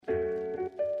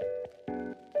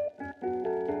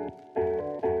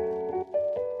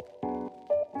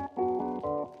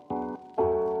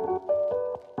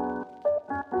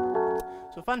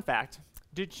So fun fact,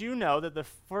 did you know that the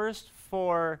first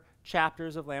 4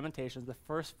 chapters of Lamentations, the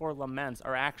first 4 laments,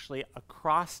 are actually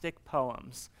acrostic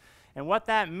poems? And what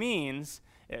that means,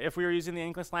 if we were using the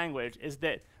English language, is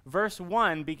that verse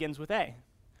 1 begins with A,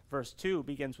 verse 2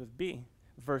 begins with B,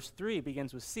 verse 3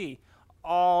 begins with C,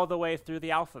 all the way through the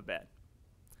alphabet.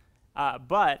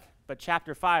 But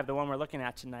chapter 5, the one we're looking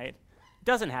at tonight,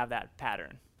 doesn't have that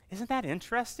pattern. Isn't that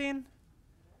interesting?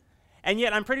 And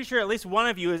yet I'm pretty sure at least one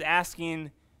of you is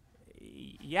asking,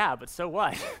 yeah, but so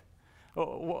what?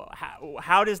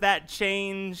 How does that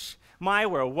change my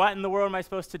world? What in the world am I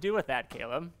supposed to do with that,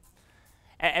 Caleb?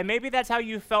 And maybe that's how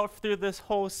you felt through this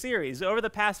whole series. Over the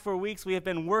past 4 weeks, we have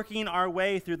been working our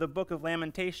way through the book of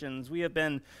Lamentations. We have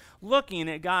been looking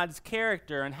at God's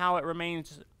character and how it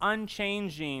remains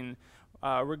unchanging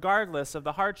regardless of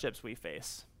the hardships we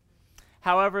face.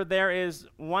 However, there is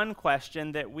one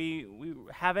question that we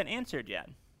haven't answered yet.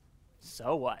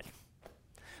 So what?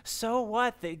 So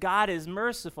what that God is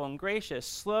merciful and gracious,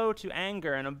 slow to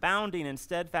anger, and abounding in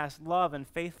steadfast love and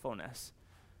faithfulness?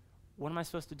 What am I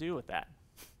supposed to do with that?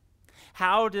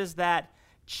 How does that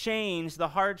change the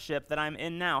hardship that I'm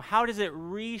in now? How does it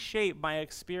reshape my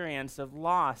experience of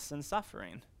loss and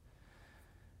suffering?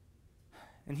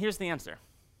 And here's the answer.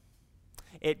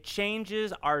 It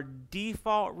changes our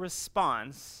default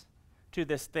response to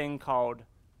this thing called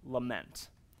lament.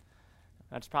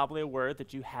 That's probably a word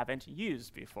that you haven't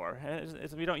used before.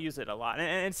 We don't use it a lot.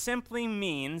 And it simply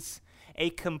means a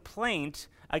complaint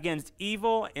against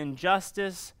evil,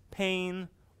 injustice, pain,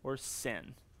 or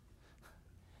sin.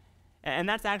 And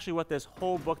that's actually what this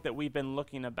whole book that we've been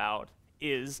looking about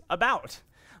is about.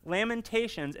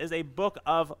 Lamentations is a book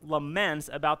of laments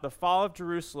about the fall of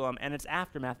Jerusalem and its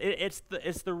aftermath. It's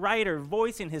the writer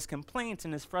voicing his complaints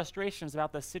and his frustrations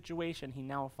about the situation he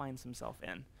now finds himself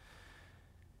in.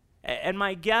 And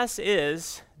my guess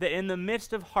is that in the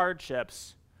midst of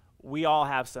hardships, we all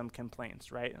have some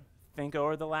complaints, right? Think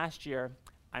over the last year,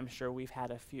 I'm sure we've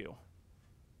had a few.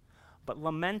 But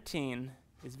lamenting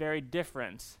is very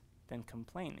different than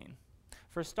complaining.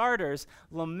 For starters,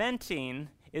 lamenting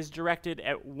is directed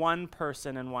at one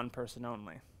person and one person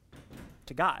only,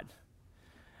 to God.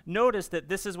 Notice that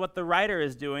this is what the writer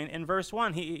is doing in verse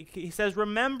 1. He says,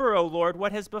 "Remember, O Lord,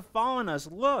 what has befallen us.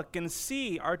 Look and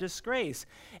see our disgrace."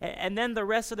 And then the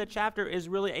rest of the chapter is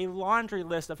really a laundry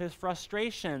list of his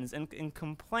frustrations and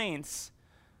complaints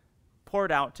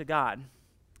poured out to God.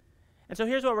 And so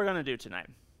here's what we're going to do tonight.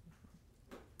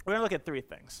 We're going to look at 3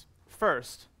 things.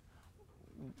 First,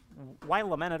 why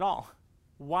lament at all?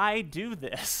 Why do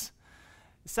this?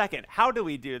 Second, how do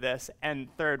we do this?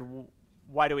 And third,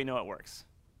 why do we know it works?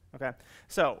 Okay,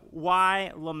 so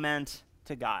why lament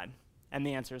to God? And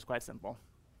the answer is quite simple.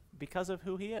 Because of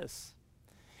who he is.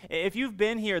 If you've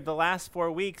been here the last 4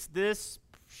 weeks, this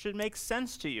should make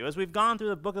sense to you. As we've gone through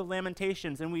the book of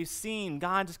Lamentations and we've seen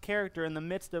God's character in the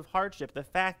midst of hardship, the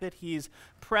fact that he's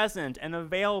present and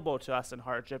available to us in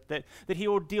hardship, that he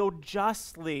will deal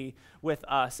justly with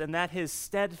us, and that his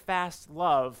steadfast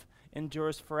love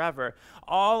endures forever.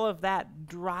 All of that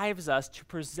drives us to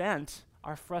present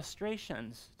our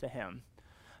frustrations to him.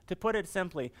 To put it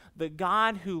simply, the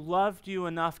God who loved you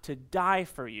enough to die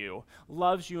for you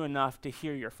loves you enough to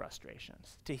hear your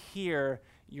frustrations, to hear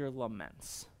your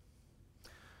laments.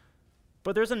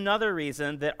 But there's another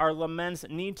reason that our laments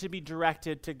need to be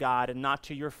directed to God and not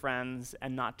to your friends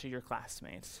and not to your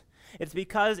classmates. It's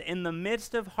because in the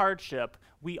midst of hardship,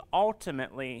 we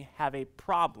ultimately have a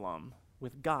problem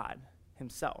with God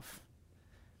himself.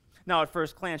 Now, at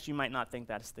first glance, you might not think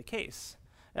that's the case.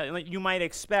 You might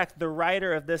expect the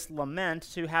writer of this lament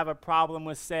to have a problem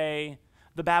with, say,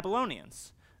 the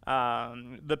Babylonians,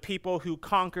 the people who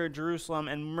conquered Jerusalem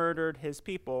and murdered his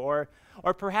people,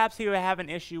 or perhaps he would have an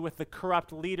issue with the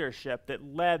corrupt leadership that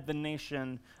led the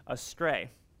nation astray.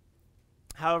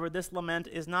 However, this lament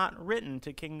is not written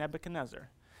to King Nebuchadnezzar.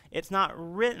 It's not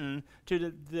written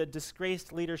to the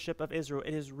disgraced leadership of Israel.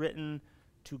 It is written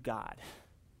to God.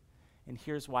 And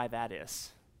here's why that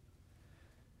is.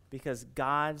 Because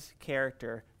God's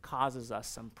character causes us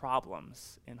some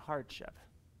problems in hardship.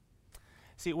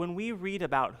 See, when we read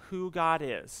about who God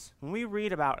is, when we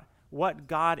read about what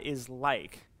God is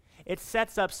like, it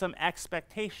sets up some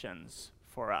expectations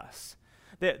for us.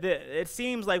 It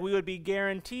seems like we would be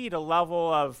guaranteed a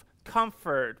level of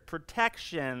comfort,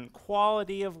 protection,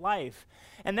 quality of life.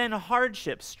 And then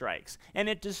hardship strikes, and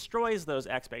it destroys those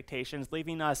expectations,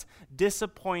 leaving us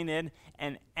disappointed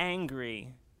and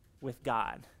angry with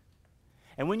God.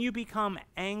 And when you become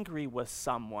angry with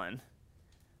someone,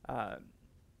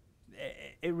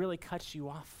 it really cuts you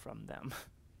off from them.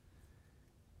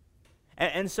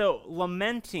 And so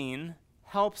lamenting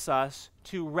helps us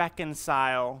to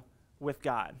reconcile with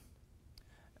God.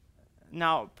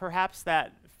 Now, perhaps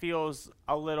that feels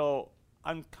a little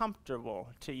uncomfortable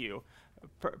to you.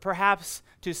 Perhaps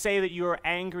to say that you are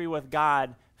angry with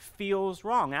God feels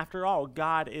wrong. After all,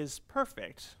 God is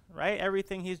perfect, right?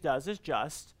 Everything he does is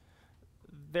just.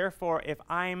 Therefore, if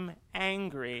I'm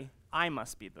angry, I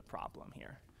must be the problem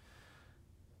here.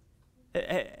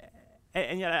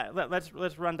 And yet,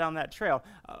 let's run down that trail.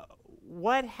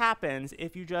 What happens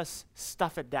if you just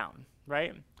stuff it down,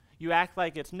 right? You act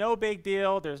like it's no big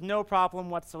deal, there's no problem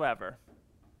whatsoever.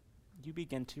 You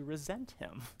begin to resent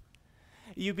him.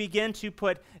 You begin to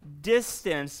put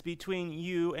distance between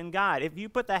you and God. If you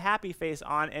put the happy face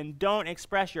on and don't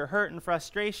express your hurt and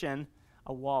frustration,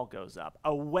 a wall goes up.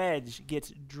 A wedge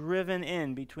gets driven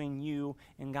in between you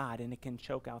and God, and it can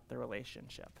choke out the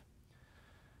relationship.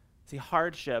 See,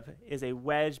 hardship is a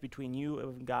wedge between you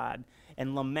and God,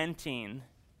 and lamenting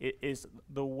is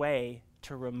the way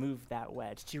to remove that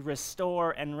wedge, to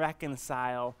restore and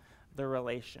reconcile the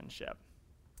relationship.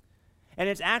 And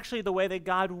it's actually the way that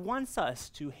God wants us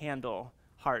to handle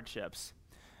hardships.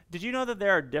 Did you know that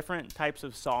there are different types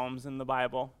of psalms in the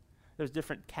Bible? There's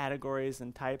different categories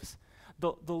and types.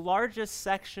 The largest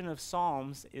section of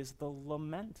psalms is the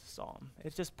lament psalm.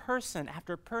 It's just person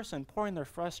after person pouring their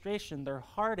frustration, their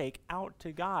heartache out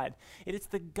to God. It is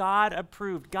the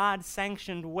God-approved,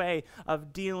 God-sanctioned way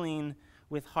of dealing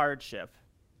with hardship.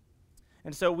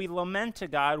 And so we lament to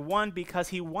God, one, because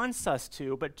he wants us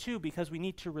to, but two, because we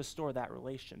need to restore that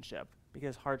relationship,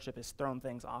 because hardship has thrown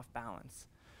things off balance.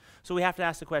 So we have to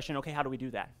ask the question, okay, how do we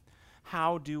do that?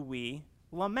 How do we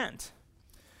lament?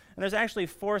 And there's actually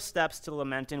 4 steps to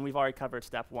lamenting. We've already covered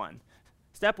step 1.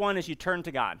 Step 1 is you turn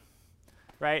to God,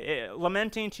 right?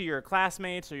 Lamenting to your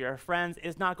classmates or your friends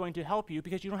is not going to help you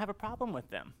because you don't have a problem with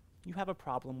them. You have a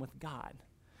problem with God.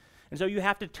 And so you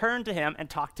have to turn to him and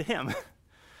talk to him.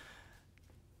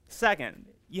 Second,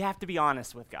 you have to be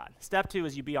honest with God. Step 2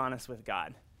 is you be honest with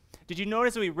God. Did you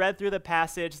notice when we read through the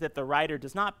passage that the writer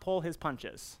does not pull his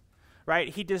punches, right?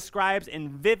 He describes in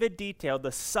vivid detail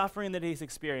the suffering that he's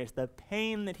experienced, the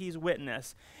pain that he's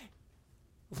witnessed.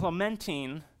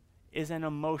 Lamenting is an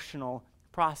emotional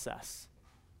process.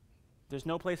 There's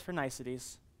no place for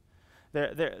niceties.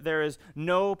 There is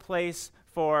no place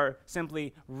for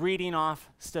simply reading off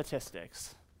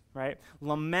statistics. Right?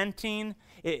 Lamenting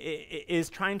is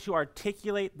trying to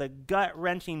articulate the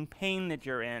gut-wrenching pain that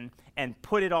you're in and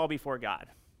put it all before God.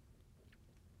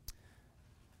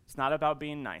 It's not about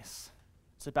being nice.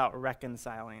 It's about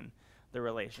reconciling the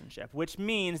relationship, which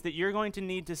means that you're going to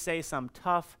need to say some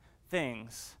tough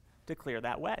things to clear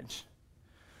that wedge.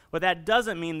 But that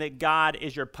doesn't mean that God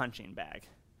is your punching bag.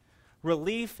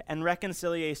 Relief and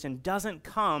reconciliation doesn't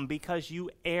come because you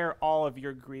air all of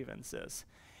your grievances.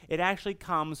 It actually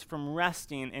comes from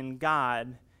resting in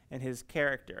God and his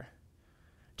character.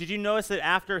 Did you notice that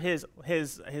after his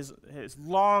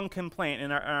long complaint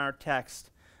in our text,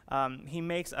 he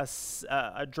makes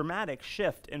a dramatic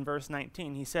shift in verse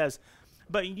 19. He says,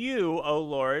 "But you, O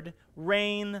Lord,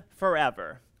 reign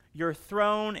forever. Your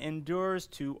throne endures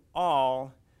to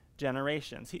all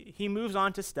generations." He moves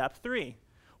on to step 3,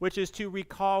 which is to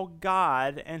recall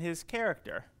God and his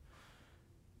character.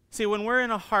 See, when we're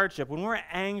in a hardship, when we're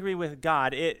angry with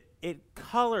God, it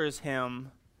colors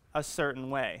him a certain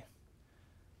way.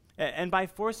 And by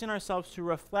forcing ourselves to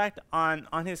reflect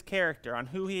on his character, on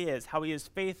who he is, how he is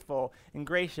faithful and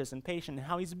gracious and patient, and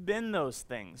how he's been those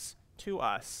things to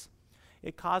us,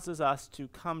 it causes us to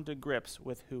come to grips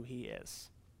with who he is.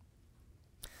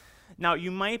 Now,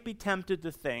 you might be tempted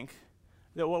to think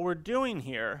that what we're doing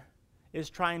here is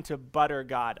trying to butter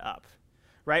God up,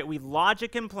 right? We lodge a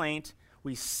complaint,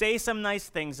 we say some nice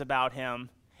things about him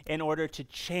in order to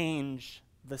change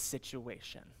the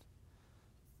situation.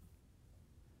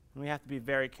 And we have to be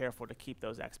very careful to keep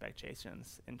those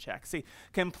expectations in check. See,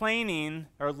 complaining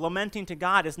or lamenting to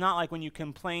God is not like when you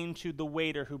complain to the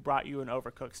waiter who brought you an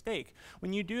overcooked steak.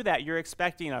 When you do that, you're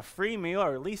expecting a free meal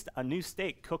or at least a new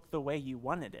steak cooked the way you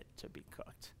wanted it to be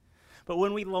cooked. But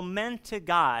when we lament to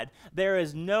God, there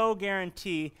is no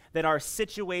guarantee that our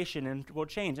situation will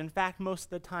change. In fact, most of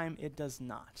the time, it does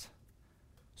not.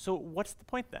 So what's the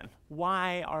point then?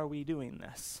 Why are we doing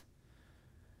this?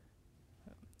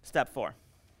 Step 4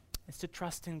 is to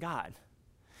trust in God.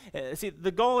 See,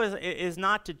 the goal is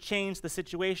not to change the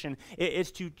situation.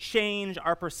 It's to change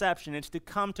our perception. It's to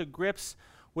come to grips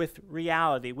with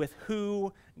reality, with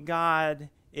who God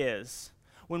is.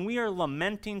 When we are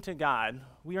lamenting to God,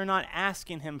 we are not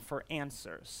asking him for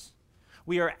answers.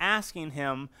 We are asking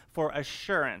him for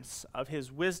assurance of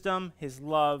his wisdom, his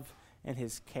love, and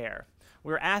his care.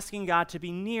 We're asking God to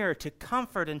be near, to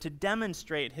comfort, and to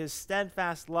demonstrate his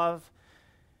steadfast love,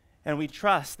 and we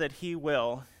trust that he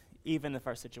will, even if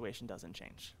our situation doesn't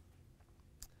change.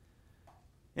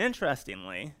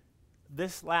 Interestingly,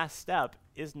 this last step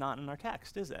is not in our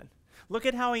text, is it? Look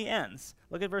at how he ends.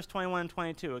 Look at verse 21 and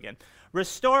 22 again.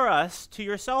 Restore us to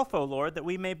yourself, O Lord, that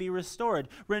we may be restored.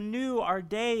 Renew our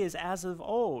days as of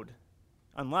old,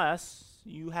 unless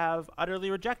you have utterly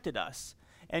rejected us,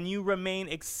 and you remain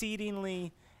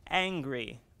exceedingly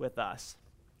angry with us.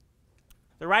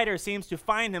 The writer seems to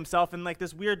find himself in like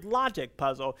this weird logic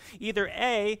puzzle. Either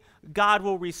A, God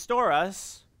will restore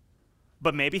us,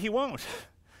 but maybe he won't.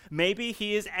 Maybe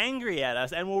he is angry at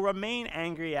us and will remain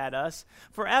angry at us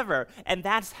forever. And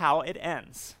that's how it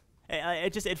ends.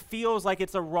 It feels like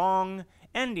it's a wrong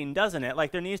ending, doesn't it?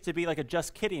 Like there needs to be like a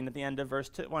just kidding at the end of verse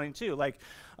 22. Like,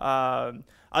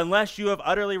 unless you have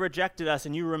utterly rejected us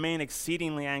and you remain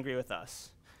exceedingly angry with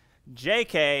us.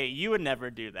 JK, you would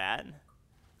never do that.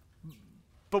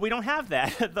 But we don't have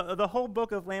that. The whole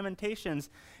book of Lamentations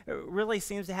really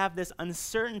seems to have this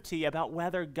uncertainty about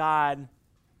whether God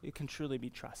can truly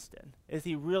be trusted. Is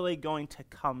he really going to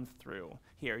come through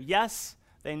here? Yes,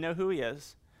 they know who he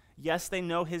is. Yes, they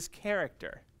know his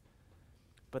character.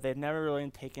 But they've never really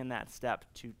taken that step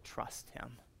to trust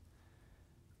him.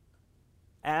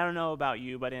 And I don't know about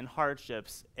you, but in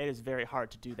hardships, it is very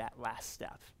hard to do that last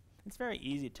step. It's very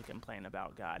easy to complain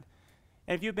about God.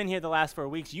 And if you've been here the last 4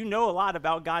 weeks, you know a lot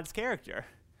about God's character.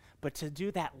 But to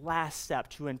do that last step,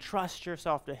 to entrust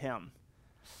yourself to him,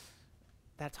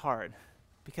 that's hard.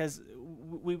 Because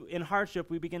in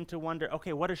hardship, we begin to wonder,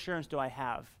 okay, what assurance do I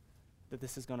have that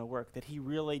this is going to work, that he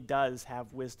really does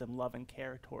have wisdom, love, and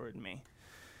care toward me?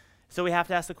 So we have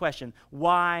to ask the question,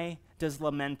 why does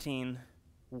lamenting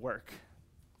work?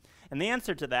 And the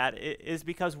answer to that is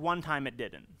because one time it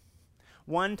didn't.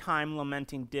 One time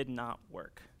lamenting did not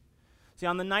work. See,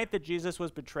 on the night that Jesus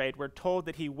was betrayed, we're told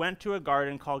that he went to a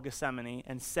garden called Gethsemane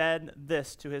and said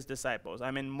this to his disciples.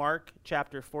 I'm in Mark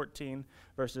chapter 14,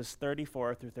 verses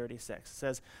 34 through 36. It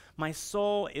says, "My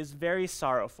soul is very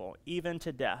sorrowful, even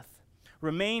to death.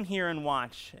 Remain here and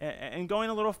watch." And going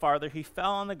a little farther, he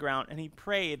fell on the ground and he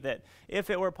prayed that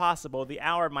if it were possible, the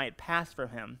hour might pass from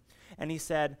him. And he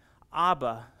said,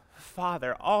 "Abba,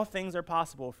 Father, all things are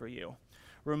possible for you.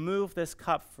 Remove this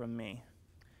cup from me.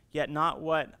 Yet not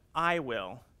what I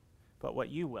will, but what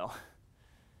you will."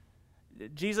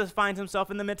 Jesus finds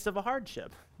himself in the midst of a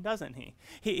hardship, doesn't he?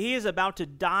 He is about to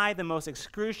die the most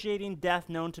excruciating death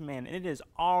known to man, and it is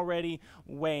already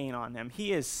weighing on him.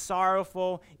 He is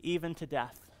sorrowful even to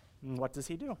death. And what does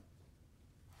he do?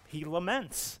 He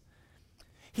laments.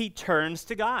 He turns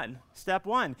to God. Step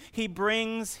one, he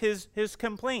brings his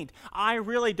complaint. I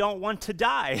really don't want to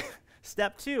die.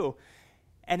 Step two,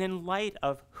 and in light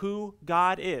of who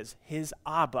God is, his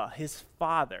Abba, his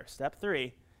Father, step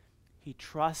three, he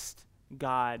trusts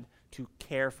God to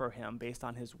care for him based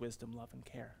on his wisdom, love, and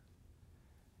care.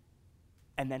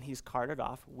 And then he's carted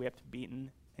off, whipped,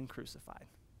 beaten, and crucified.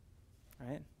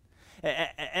 Right?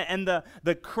 And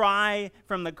the cry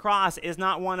from the cross is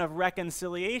not one of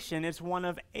reconciliation, it's one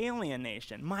of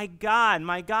alienation. My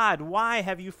God, why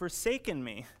have you forsaken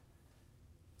me?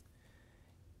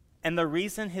 And the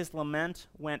reason his lament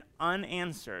went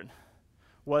unanswered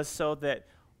was so that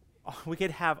we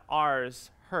could have ours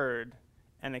heard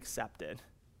and accepted.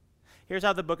 Here's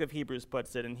how the book of Hebrews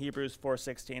puts it in Hebrews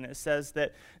 4:16. It says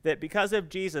that because of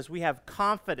Jesus, we have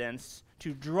confidence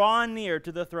to draw near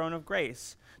to the throne of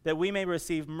grace, that we may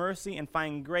receive mercy and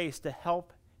find grace to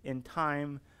help in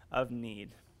time of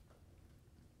need.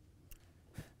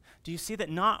 Do you see that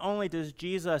not only does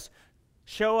Jesus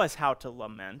show us how to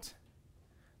lament,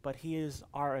 but he is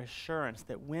our assurance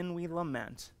that when we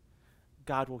lament,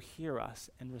 God will hear us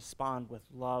and respond with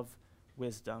love,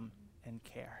 wisdom, and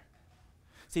care.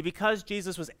 See, because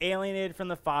Jesus was alienated from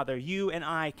the Father, you and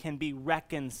I can be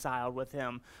reconciled with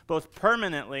him, both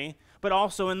permanently, but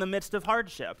also in the midst of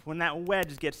hardship, when that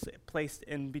wedge gets placed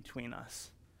in between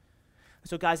us.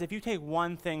 So guys, if you take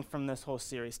one thing from this whole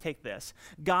series, take this.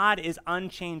 God is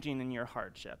unchanging in your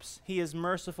hardships. He is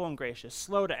merciful and gracious,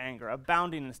 slow to anger,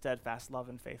 abounding in steadfast love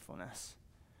and faithfulness.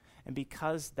 And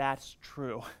because that's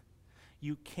true,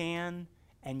 you can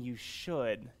and you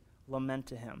should lament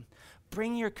to him.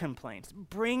 Bring your complaints,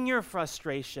 bring your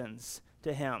frustrations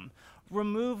to him.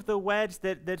 Remove the wedge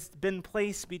that's been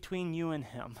placed between you and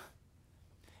him.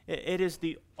 It is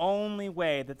the only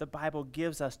way that the Bible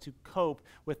gives us to cope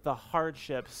with the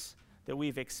hardships that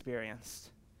we've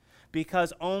experienced.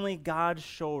 Because only God's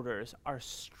shoulders are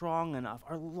strong enough,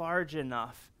 are large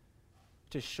enough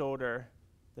to shoulder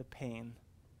the pain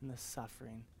and the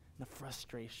suffering and the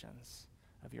frustrations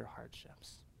of your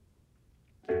hardships.